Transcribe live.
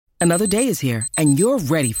Another day is here, and you're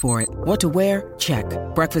ready for it. What to wear? Check.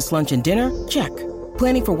 Breakfast, lunch, and dinner? Check.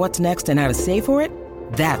 Planning for what's next and how to save for it?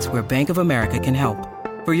 That's where Bank of America can help.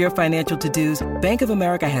 For your financial to-dos, Bank of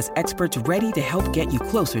America has experts ready to help get you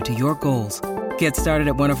closer to your goals. Get started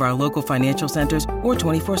at one of our local financial centers or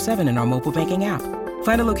 24/7 in our mobile banking app.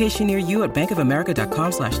 Find a location near you at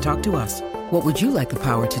bankofamerica.com/talktous. What would you like the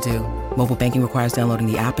power to do? Mobile banking requires downloading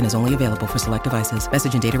the app and is only available for select devices.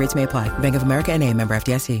 Message and data rates may apply. Bank of America N.A., member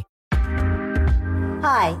FDIC.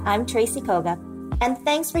 Hi, I'm Tracy Koga, and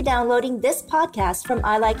thanks for downloading this podcast from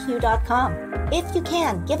ilikeyou.com. If you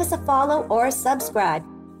can, give us a follow or a subscribe.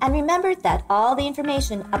 And remember that all the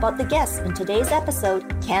information about the guests in today's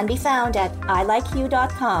episode can be found at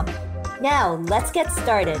ilikeyou.com. Now, let's get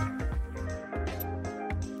started.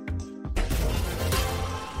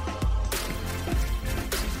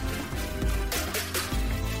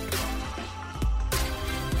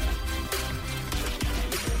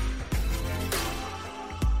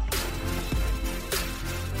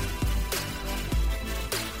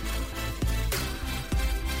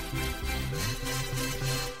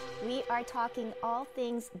 Are talking all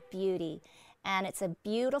things beauty, and it's a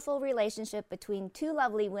beautiful relationship between two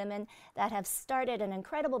lovely women that have started an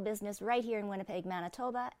incredible business right here in Winnipeg,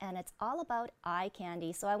 Manitoba, and it's all about eye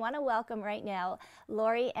candy. So I want to welcome right now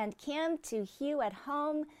Lori and Kim to Hugh at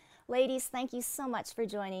Home. Ladies, thank you so much for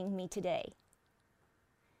joining me today.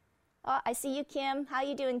 Oh, I see you, Kim. How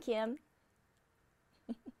you doing, Kim?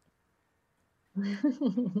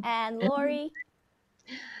 And Lori?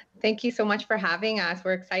 Thank you so much for having us.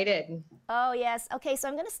 We're excited. Oh, yes. Okay, so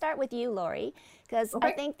I'm going to start with you, Lori, because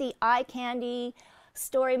I think the eye candy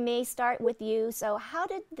story may start with you. So how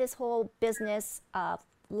did this whole business of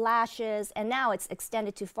lashes, and now it's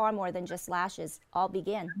extended to far more than just lashes, all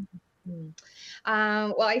begin?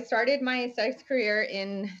 Well, I started my aesthetics career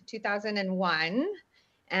in 2001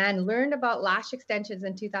 and learned about lash extensions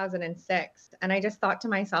in 2006. And I just thought to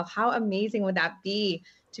myself, how amazing would that be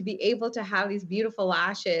to be able to have these beautiful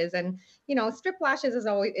lashes? And, you know, strip lashes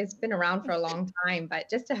it's been around for a long time, but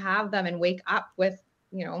just to have them and wake up with,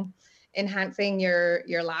 you know, enhancing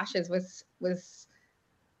your lashes was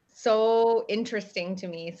so interesting to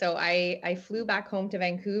me. So I flew back home to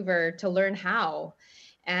Vancouver to learn how,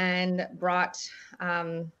 and brought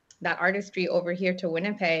that artistry over here to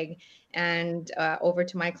Winnipeg and over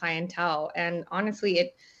to my clientele. And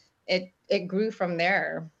honestly, it grew from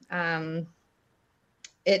there.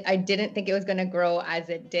 I didn't think it was going to grow as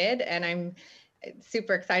it did. And I'm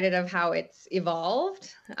super excited of how it's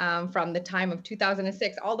evolved from the time of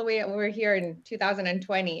 2006 all the way over here in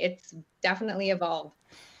 2020. It's definitely evolved.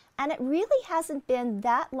 And it really hasn't been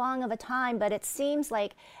that long of a time, but it seems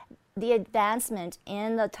like the advancement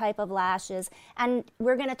in the type of lashes, and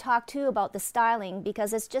we're going to talk too about the styling,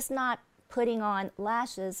 because it's just not putting on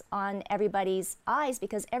lashes on everybody's eyes,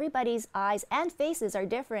 because everybody's eyes and faces are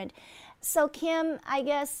different. So Kim, I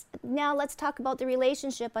guess now let's talk about the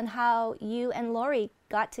relationship and how you and Lori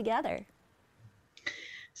got together.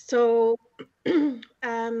 So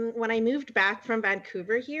when I moved back from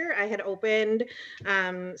Vancouver here, I had opened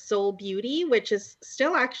Soul Beauty, which is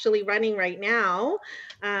still actually running right now.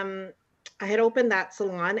 I had opened that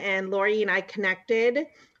salon, and Lori and I connected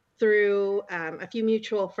through a few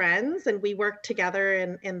mutual friends, and we worked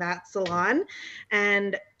together in that salon.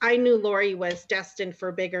 And I knew Lori was destined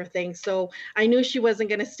for bigger things. So I knew she wasn't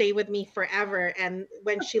going to stay with me forever. And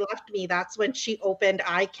when she left me, that's when she opened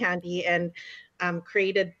Eye Candy and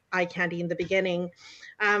created Eye Candy in the beginning.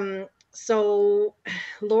 So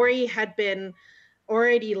Lori had been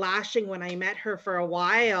already lashing when I met her for a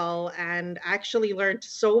while, and actually learned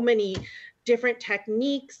so many different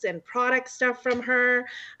techniques and product stuff from her.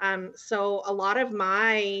 So a lot of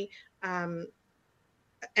my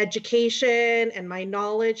education and my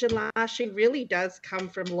knowledge in lashing really does come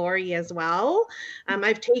from Lori as well.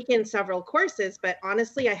 I've taken several courses, but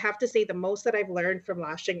honestly, I have to say the most that I've learned from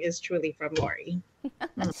lashing is truly from Lori.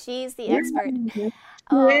 She's the expert.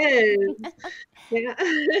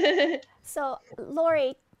 Yeah. So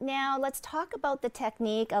Lori, now let's talk about the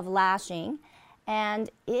technique of lashing. And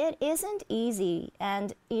it isn't easy.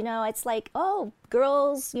 And, you know, it's like, oh,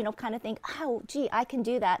 girls, you know, kind of think, oh, gee, I can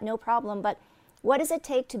do that, no problem. But what does it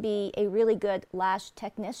take to be a really good lash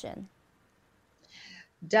technician?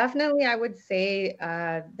 Definitely, I would say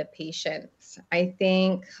the patience. I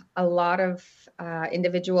think a lot of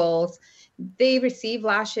individuals, they receive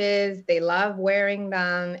lashes, they love wearing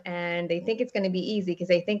them, and they think it's going to be easy because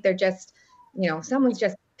they think they're just, you know, someone's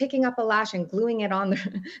just picking up a lash and gluing it on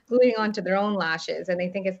gluing onto their own lashes, and they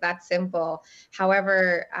think it's that simple.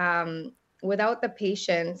 However, without the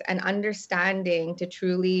patience and understanding to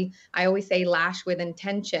truly, I always say lash with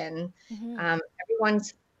intention.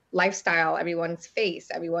 Everyone's lifestyle, everyone's face,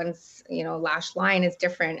 everyone's, lash line is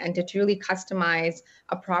different. And to truly customize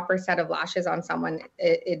a proper set of lashes on someone,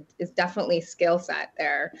 it is definitely skill set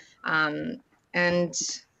there. And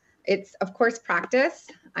it's, of course, practice.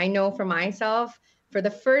 I know for myself, for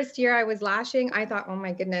the first year I was lashing, I thought, oh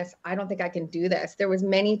my goodness, I don't think I can do this. There was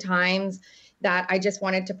many times that I just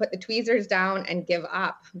wanted to put the tweezers down and give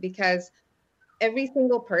up, because every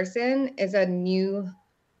single person is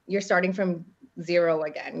you're starting from zero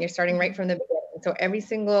again. You're starting right from the beginning. So every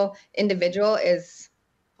single individual is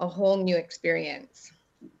a whole new experience.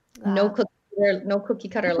 Wow. No cookie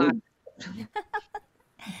cutter lash.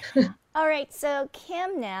 All right, so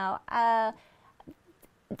Kim, now,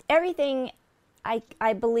 everything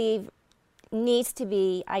I believe needs to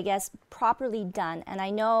be, I guess, properly done. And I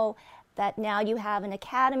know that now you have an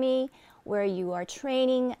academy where you are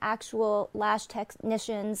training actual lash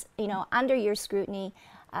technicians, under your scrutiny.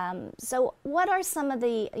 So what are some of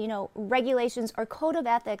the, regulations or code of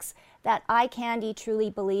ethics that Eye Candy truly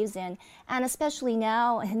believes in? And especially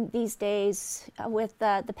now in these days with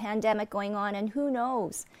the pandemic going on, and who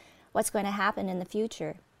knows what's going to happen in the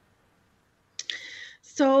future.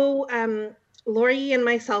 So Lori and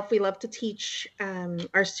myself, we love to teach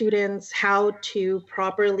our students how to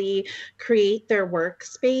properly create their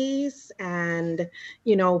workspace and,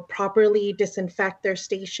 properly disinfect their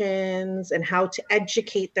stations, and how to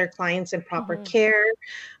educate their clients in proper care.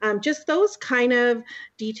 Just those kind of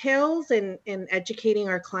details in educating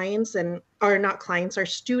our clients our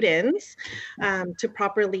students to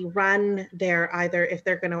properly run either if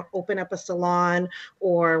they're going to open up a salon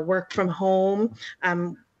or work from home.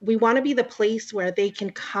 We want to be the place where they can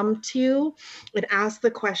come to and ask the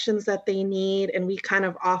questions that they need, and we kind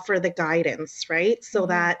of offer the guidance, right? So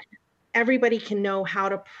that everybody can know how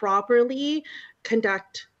to properly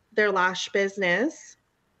conduct their lash business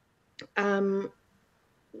from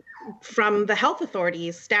the health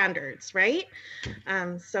authorities' standards, right?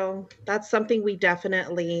 So that's something we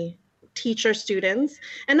definitely teach our students,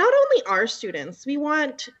 and not only our students. We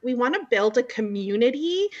want to build a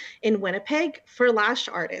community in Winnipeg for lash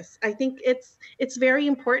artists. I think it's very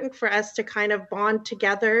important for us to kind of bond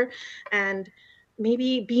together and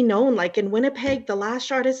maybe be known, like in Winnipeg, the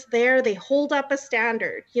lash artists there, they hold up a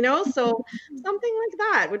standard, so something like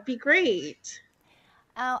that would be great.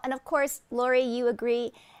 And of course, Lori, you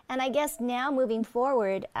agree. And I guess now moving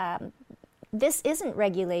forward, this isn't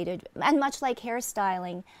regulated, and much like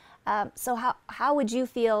hairstyling. So how would you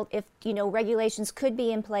feel if, regulations could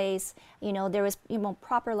be in place, there was,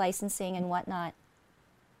 proper licensing and whatnot?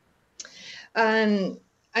 I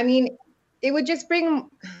mean, it would just bring,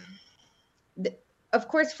 of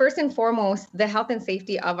course, first and foremost, the health and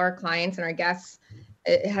safety of our clients and our guests,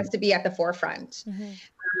 it has to be at the forefront.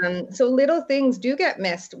 So little things do get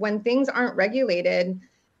missed when things aren't regulated.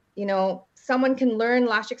 Someone can learn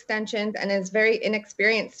lash extensions and is very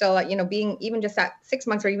inexperienced still, being even just at 6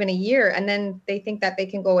 months or even a year. And then they think that they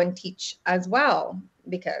can go and teach as well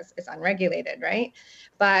because it's unregulated, right?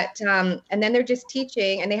 But, and then they're just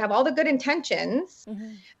teaching and they have all the good intentions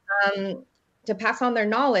to pass on their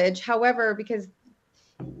knowledge. However, because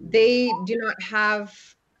they do not have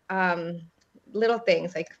little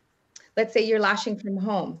things like, let's say you're lashing from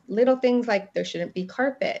home, little things like there shouldn't be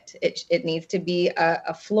carpet. It needs to be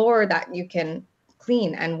a floor that you can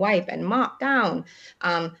clean and wipe and mop down.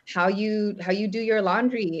 How you do your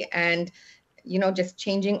laundry and, just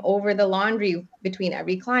changing over the laundry between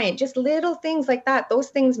every client, just little things like that. Those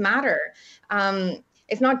things matter.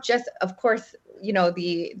 It's not just, of course,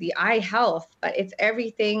 the eye health, but it's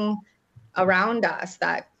everything around us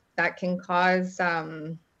that can cause,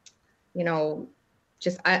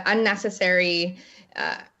 just unnecessary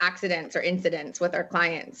accidents or incidents with our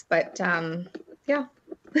clients. But yeah.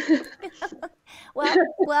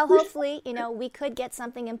 Well, hopefully, we could get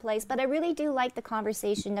something in place. But I really do like the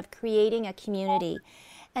conversation of creating a community.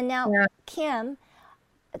 And now, Kim,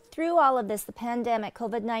 through all of this, the pandemic,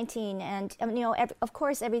 COVID-19, and of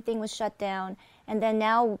course everything was shut down, and then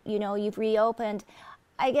now you've reopened.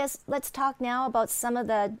 I guess let's talk now about some of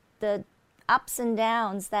the ups and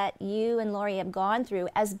downs that you and Lori have gone through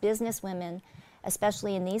as businesswomen,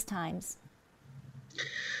 especially in these times.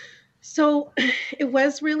 So it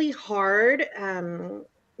was really hard,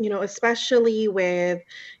 especially with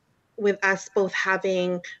us both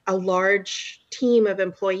having a large team of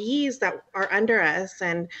employees that are under us.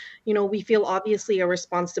 And, we feel obviously a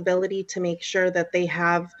responsibility to make sure that they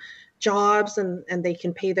have jobs and they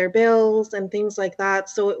can pay their bills and things like that.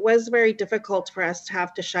 So it was very difficult for us to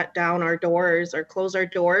have to shut down our doors or close our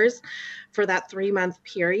doors for that 3-month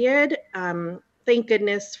period. Thank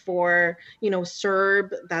goodness for,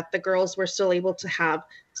 CERB, that the girls were still able to have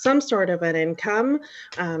some sort of an income.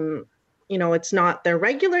 It's not their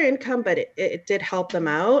regular income, but it did help them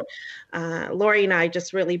out. Lori and I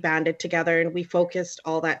just really banded together, and we focused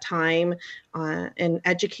all that time in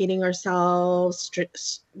educating ourselves,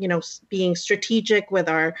 being strategic with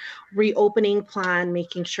our reopening plan,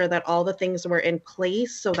 making sure that all the things were in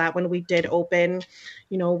place so that when we did open,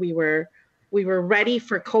 we were ready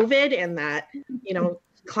for COVID, and that,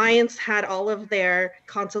 clients had all of their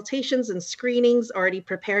consultations and screenings already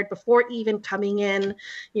prepared before even coming in.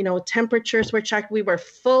 Temperatures were checked. We were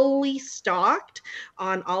fully stocked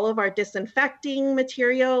on all of our disinfecting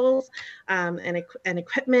materials and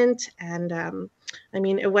equipment. And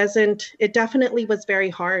it definitely was very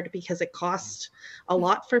hard because it cost a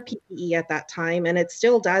lot for PPE at that time, and it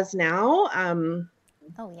still does now.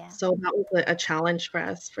 Oh, yeah. So that was a challenge for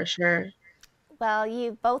us, for sure. Well,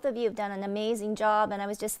 both of you have done an amazing job, and I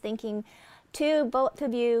was just thinking, too, both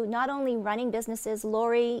of you not only running businesses.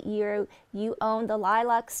 Lori, you own the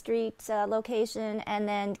Lilac Street location, and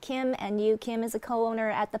then Kim is a co-owner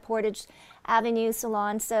at the Portage Avenue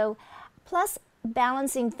Salon. So, plus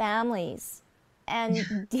balancing families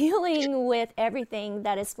and dealing with everything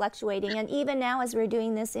that is fluctuating. And even now, as we're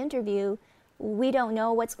doing this interview, we don't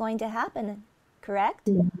know what's going to happen. Correct?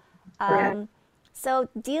 Correct. So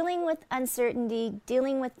dealing with uncertainty,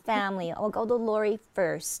 dealing with family. I'll go to Lori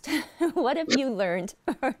first. What have you learned?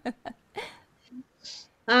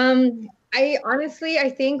 I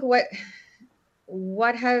think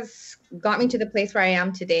what has got me to the place where I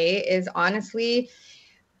am today is honestly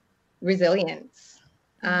resilience.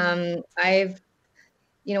 When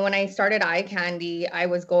I started Eye Candy, I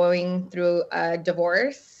was going through a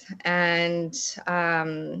divorce, and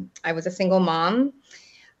I was a single mom.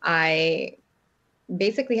 I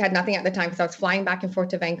basically had nothing at the time because I was flying back and forth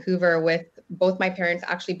to Vancouver with both my parents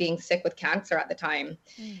actually being sick with cancer at the time.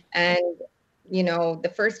 And,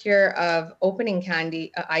 the first year of opening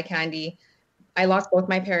Eye Candy, I lost both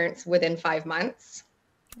my parents within 5 months.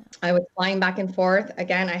 I was flying back and forth.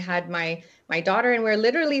 Again, I had my daughter, and we were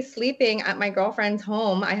literally sleeping at my girlfriend's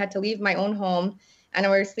home. I had to leave my own home, and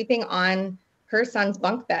we were sleeping on her son's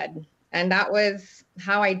bunk bed. And that was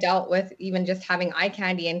how I dealt with even just having Eye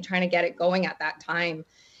Candy and trying to get it going at that time.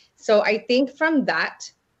 So I think from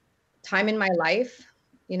that time in my life,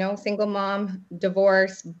 single mom,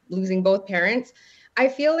 divorce, losing both parents, I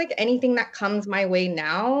feel like anything that comes my way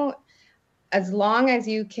now, as long as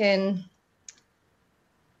you can,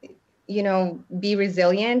 be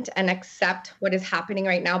resilient and accept what is happening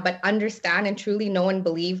right now, but understand and truly know and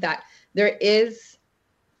believe that there is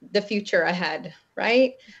the future ahead.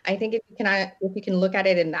 Right? I think if you can look at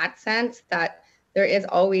it in that sense, that there is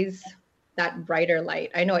always that brighter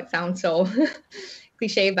light. I know it sounds so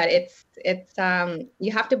cliche, but it's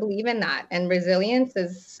you have to believe in that. And resilience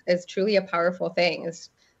is truly a powerful thing. Is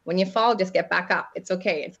when you fall, just get back up. It's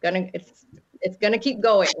okay. It's gonna keep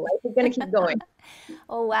going. Life is gonna keep going.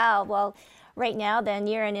 Oh, wow. Well, right now, then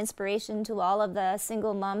you're an inspiration to all of the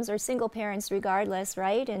single moms or single parents, regardless,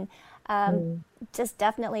 right? And just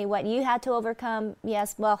definitely what you had to overcome.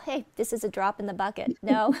 Yes, well, hey, this is a drop in the bucket.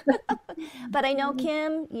 No. But I know,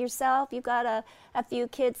 Kim, yourself, you've got a few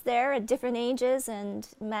kids there at different ages and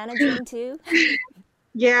managing too.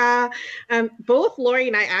 Yeah. Both Lori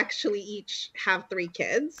and I actually each have 3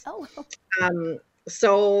 kids. Oh.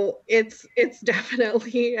 So it's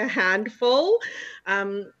definitely a handful.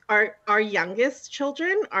 Our youngest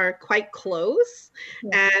children are quite close,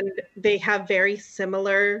 and they have very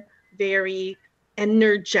similar, very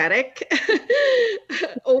energetic,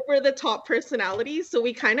 over the top personalities. So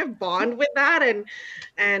we kind of bond with that.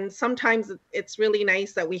 And sometimes it's really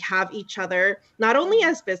nice that we have each other, not only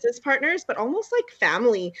as business partners, but almost like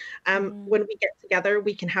family. When we get together,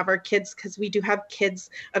 we can have our kids, because we do have kids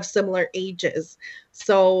of similar ages.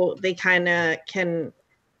 So they kind of can,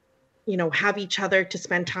 have each other to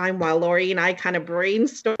spend time while Lori and I kind of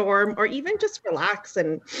brainstorm, or even just relax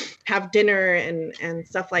and have dinner and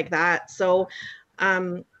stuff like that. So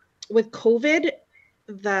with COVID,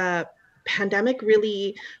 the pandemic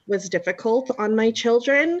really was difficult on my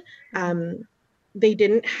children. They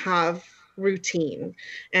didn't have routine,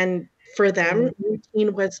 and for them,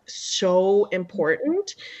 routine was so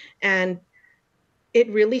important, and it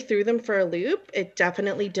really threw them for a loop. It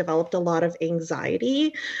definitely developed a lot of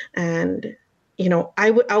anxiety. And,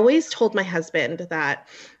 I always told my husband that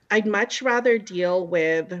I'd much rather deal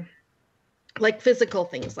with like physical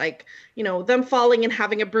things, like, you know, them falling and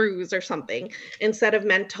having a bruise or something, instead of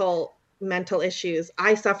mental issues.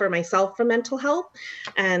 I suffer myself from mental health,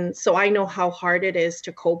 and so I know how hard it is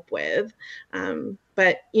to cope with.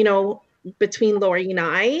 But you know, between Lori and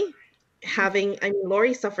I mean,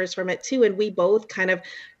 Lori suffers from it too, and we both kind of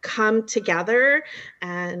come together,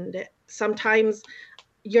 and sometimes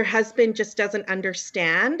your husband just doesn't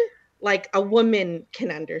understand like a woman can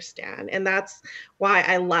understand. And that's why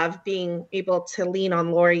I love being able to lean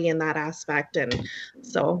on Lori in that aspect. And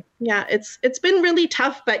so, yeah, it's been really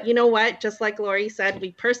tough, but you know what? Just like Lori said,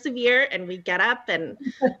 we persevere and we get up. And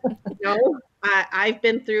you know, I've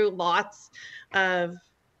been through lots of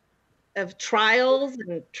trials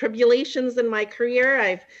and tribulations in my career.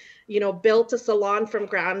 I've, you know, built a salon from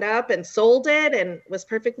ground up and sold it and was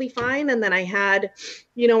perfectly fine. And then I had,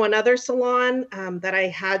 you know, another salon that I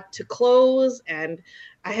had to close, and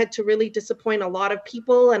I had to really disappoint a lot of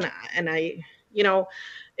people. And I, you know,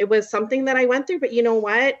 it was something that I went through. But you know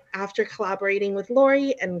what? After collaborating with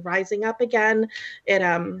Lori and rising up again,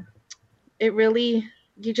 it really,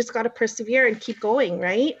 you just got to persevere and keep going,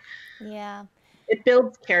 right? Yeah. It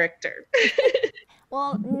builds character.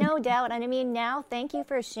 Well, no doubt. And I mean, now, thank you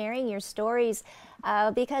for sharing your stories,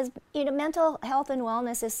 because, you know, mental health and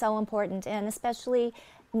wellness is so important. And especially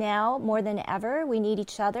now more than ever, we need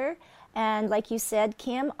each other. And like you said,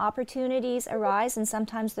 Kim, opportunities arise, and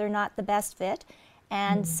sometimes they're not the best fit,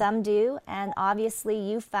 and some do. And obviously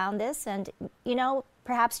you found this, and, you know,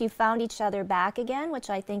 perhaps you found each other back again, which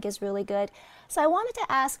I think is really good. So I wanted to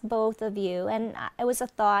ask both of you, and it was a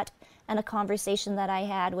thought and a conversation that I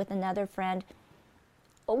had with another friend.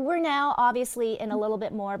 We're now obviously in a little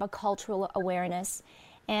bit more of a cultural awareness,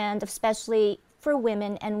 and especially for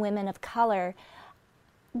women and women of color.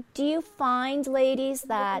 Do you find, ladies,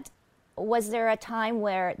 that was there a time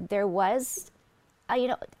where there was, you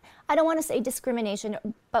know, I don't want to say discrimination,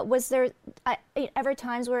 but was there ever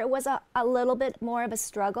times where it was a little bit more of a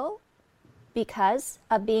struggle because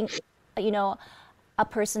of being, you know, a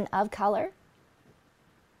person of color?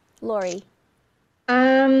 Lori?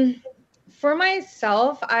 For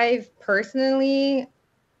myself, I've personally,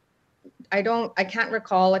 I can't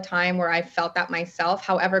recall a time where I felt that myself.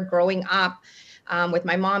 However, growing up, with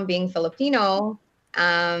my mom being Filipino,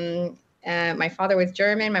 my father was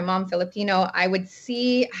German, my mom Filipino, I would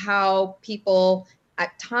see how people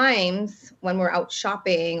at times when we're out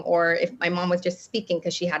shopping, or if my mom was just speaking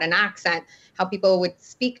because she had an accent, how people would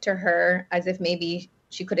speak to her as if maybe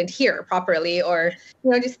she couldn't hear properly, or, you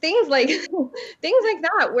know, just things like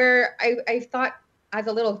that, where I thought as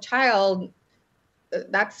a little child,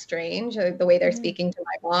 that's strange, the way they're speaking to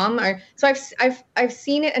my mom. So I've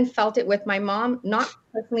seen it and felt it with my mom, not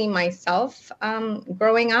personally myself,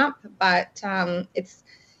 growing up, but it's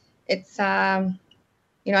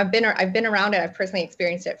you know, I've been around it. I've personally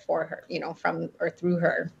experienced it for her, you know, from or through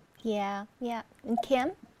her. Yeah. And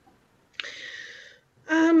Kim?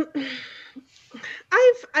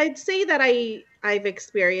 I'd say that I've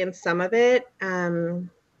experienced some of it.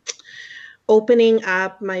 Opening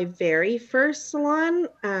up my very first salon,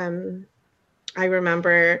 I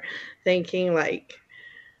remember thinking like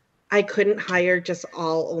I couldn't hire just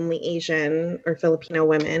only Asian or Filipino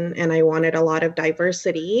women, and I wanted a lot of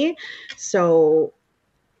diversity. So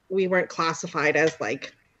we weren't classified as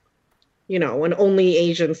like, you know, an only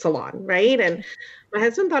Asian salon, right? And my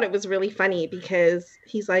husband thought it was really funny because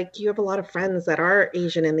he's like, you have a lot of friends that are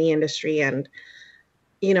Asian in the industry, and,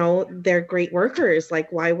 you know, they're great workers.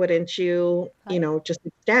 Like, why wouldn't you, you know, just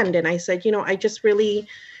extend? And I said, you know, I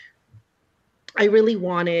really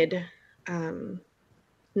wanted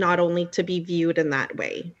not only to be viewed in that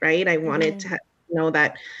way, right? I wanted to know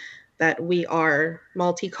that we are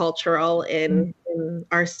multicultural in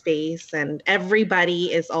our space, and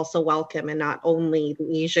everybody is also welcome, and not only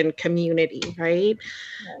the Asian community, right?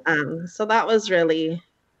 So that was really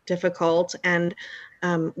difficult. And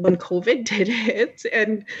when COVID did hit,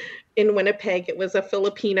 and in Winnipeg, it was a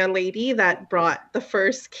Filipina lady that brought the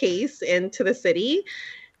first case into the city.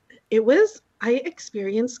 I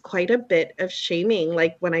experienced quite a bit of shaming.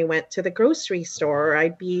 Like when I went to the grocery store, or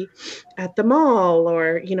I'd be at the mall,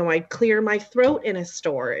 or, you know, I'd clear my throat in a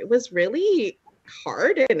store. It was really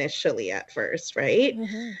hard initially at first, right?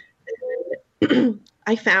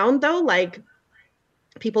 I found though, like,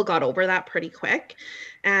 people got over that pretty quick.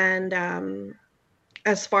 And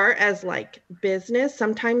as far as like business,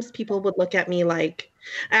 sometimes people would look at me like,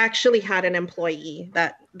 I actually had an employee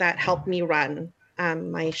that helped me run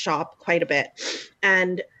my shop quite a bit.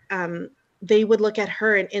 And they would look at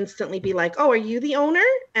her and instantly be like, oh, are you the owner?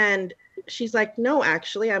 And She's like, no,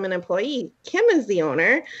 actually, I'm an employee. Kim is the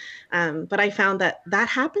owner. But I found that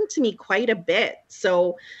happened to me quite a bit.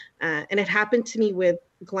 So, and it happened to me with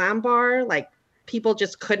Glam Bar. Like, people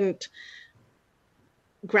just couldn't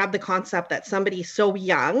grab the concept that somebody so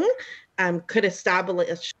young could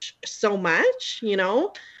establish so much, you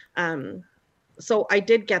know? So I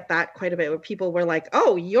did get that quite a bit where people were like,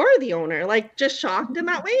 oh, you're the owner, like just shocked in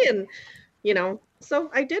that way. And, you know, so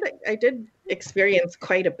I did experience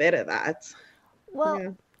quite a bit of that.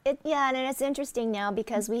 Well, and it's interesting now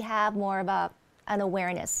because we have more of an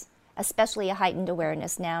awareness, especially a heightened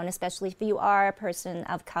awareness now, and especially if you are a person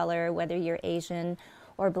of color, whether you're Asian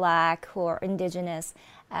or Black or Indigenous.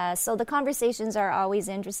 So the conversations are always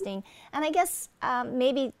interesting. And I guess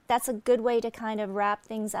maybe that's a good way to kind of wrap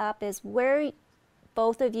things up, is where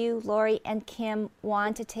both of you, Lori and Kim,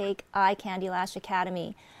 want to take Eye Candy Lash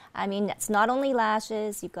Academy. I mean, it's not only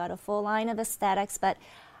lashes, you've got a full line of aesthetics, but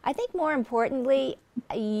I think more importantly,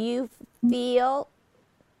 you feel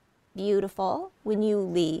beautiful when you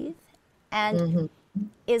leave. And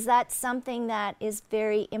is that something that is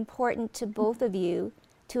very important to both of you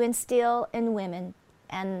to instill in women,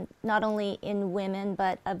 and not only in women,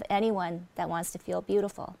 but of anyone that wants to feel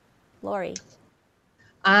beautiful? Lori?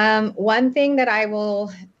 One thing that I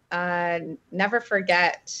will never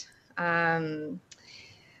forget,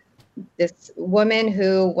 this woman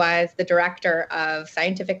who was the director of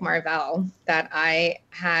Scientific Marvel that I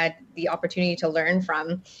had the opportunity to learn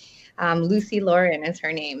from, Lucy Lauren is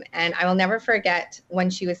her name. And I will never forget when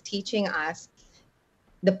she was teaching us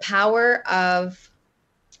the power of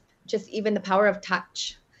just even the power of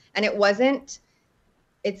touch. And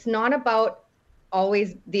it's not about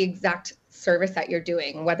always the exact service that you're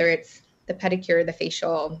doing, whether it's the pedicure, the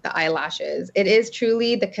facial, the eyelashes. It is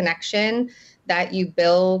truly the connection that you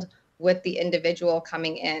build with the individual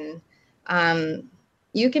coming in.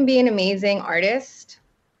 You can be an amazing artist,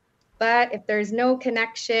 but if there's no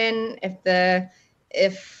connection, if they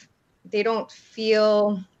don't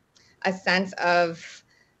feel a sense of,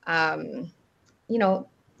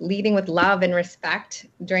 leading with love and respect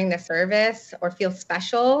during the service, or feel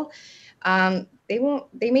special,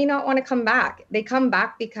 they may not want to come back. They come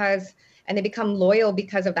back and they become loyal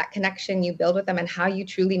because of that connection you build with them and how you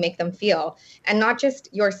truly make them feel. And not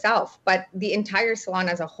just yourself, but the entire salon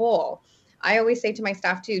as a whole. I always say to my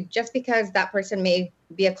staff too, just because that person may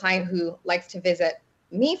be a client who likes to visit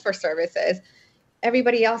me for services,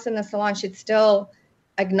 everybody else in the salon should still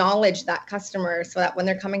acknowledge that customer, so that when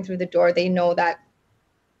they're coming through the door, they know that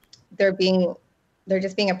they're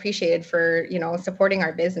just being appreciated for, supporting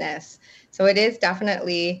our business. So it is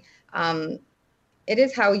definitely, it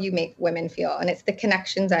is how you make women feel, and it's the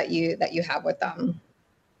connections that you have with them.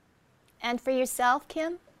 And for yourself,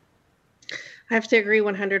 Kim? I have to agree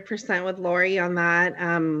 100% with Lori on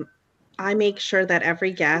that. I make sure that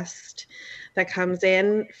every guest that comes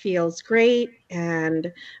in feels great,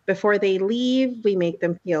 and before they leave, we make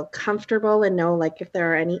them feel comfortable and know, like, if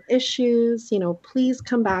there are any issues, please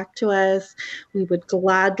come back to us. We would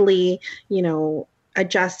gladly,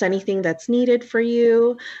 adjust anything that's needed for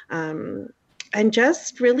you. And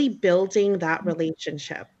just really building that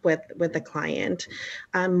relationship with the client.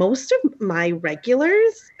 Most of my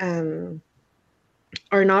regulars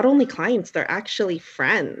are not only clients, they're actually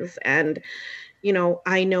friends. And,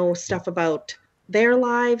 I know stuff about their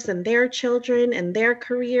lives and their children and their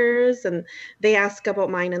careers, and they ask about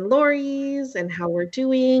mine and Lori's and how we're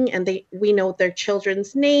doing, and we know their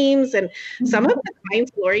children's names. And some of the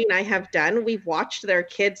clients Lori and I have done, we've watched their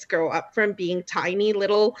kids grow up from being tiny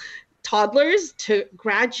little toddlers to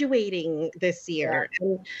graduating this year.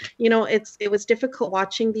 And it was difficult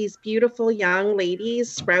watching these beautiful young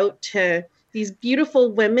ladies sprout to these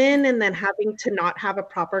beautiful women, and then having to not have a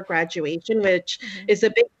proper graduation, which is a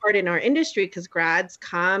big part in our industry, because grads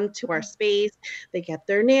come to our space, they get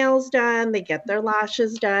their nails done, they get their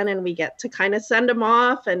lashes done, and we get to kind of send them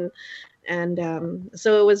off. And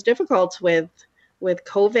so it was difficult with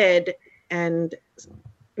COVID and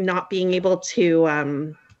not being able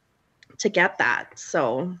to get that.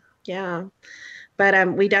 So yeah, but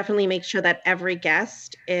we definitely make sure that every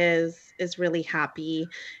guest is really happy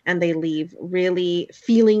and they leave really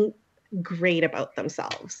feeling great about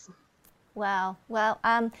themselves. Wow. Well,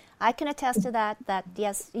 I can attest to that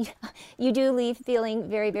yes, you do leave feeling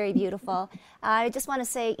very, very beautiful. I just want to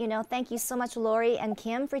say, thank you so much, Lori and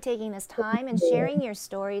Kim, for taking this time and sharing your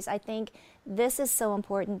stories. I think this is so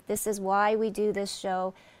important. This is why we do this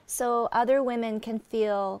show, so other women can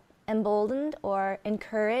feel emboldened or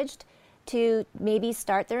encouraged to maybe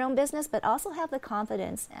start their own business, but also have the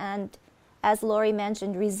confidence and, as Lori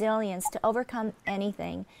mentioned, resilience to overcome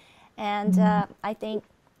anything. And I think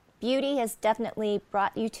beauty has definitely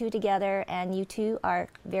brought you two together, and you two are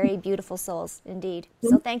very beautiful souls indeed.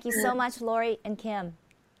 So thank you so much, Lori and Kim.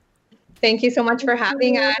 Thank you so much for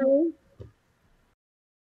having us.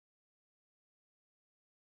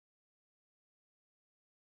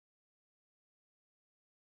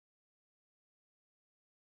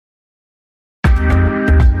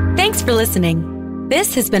 Thanks for listening.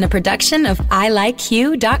 This has been a production of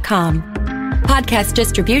ilikeyou.com. Podcast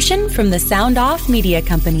distribution from the Sound Off Media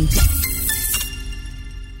Company.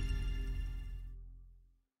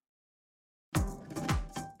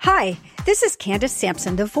 Hi, this is Candace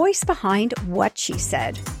Sampson, the voice behind What She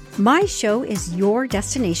Said. My show is your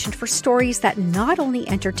destination for stories that not only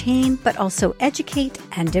entertain, but also educate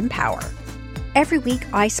and empower. Every week,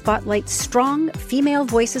 I spotlight strong female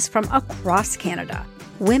voices from across Canada,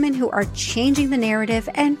 women who are changing the narrative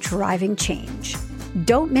and driving change.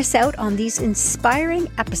 Don't miss out on these inspiring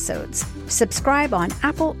episodes. Subscribe on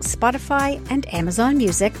Apple, Spotify, and Amazon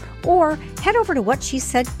Music, or head over to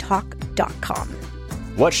whatshesaidtalk.com.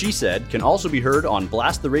 What She Said can also be heard on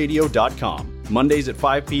blasttheradio.com, Mondays at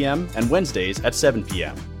 5 p.m. and Wednesdays at 7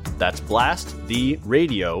 p.m. That's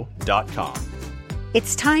blasttheradio.com.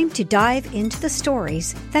 It's time to dive into the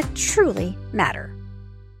stories that truly matter.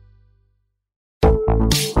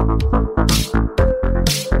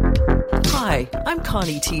 Hi, I'm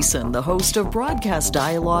Connie Thiessen, the host of Broadcast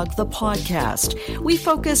Dialogue, the podcast. We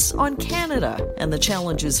focus on Canada and the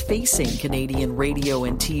challenges facing Canadian radio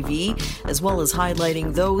and TV, as well as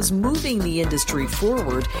highlighting those moving the industry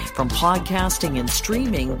forward from podcasting and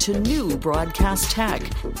streaming to new broadcast tech.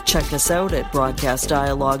 Check us out at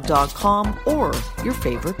broadcastdialogue.com or your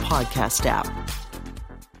favorite podcast app.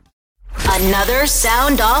 Another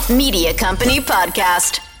Sound Off Media Company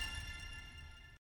podcast.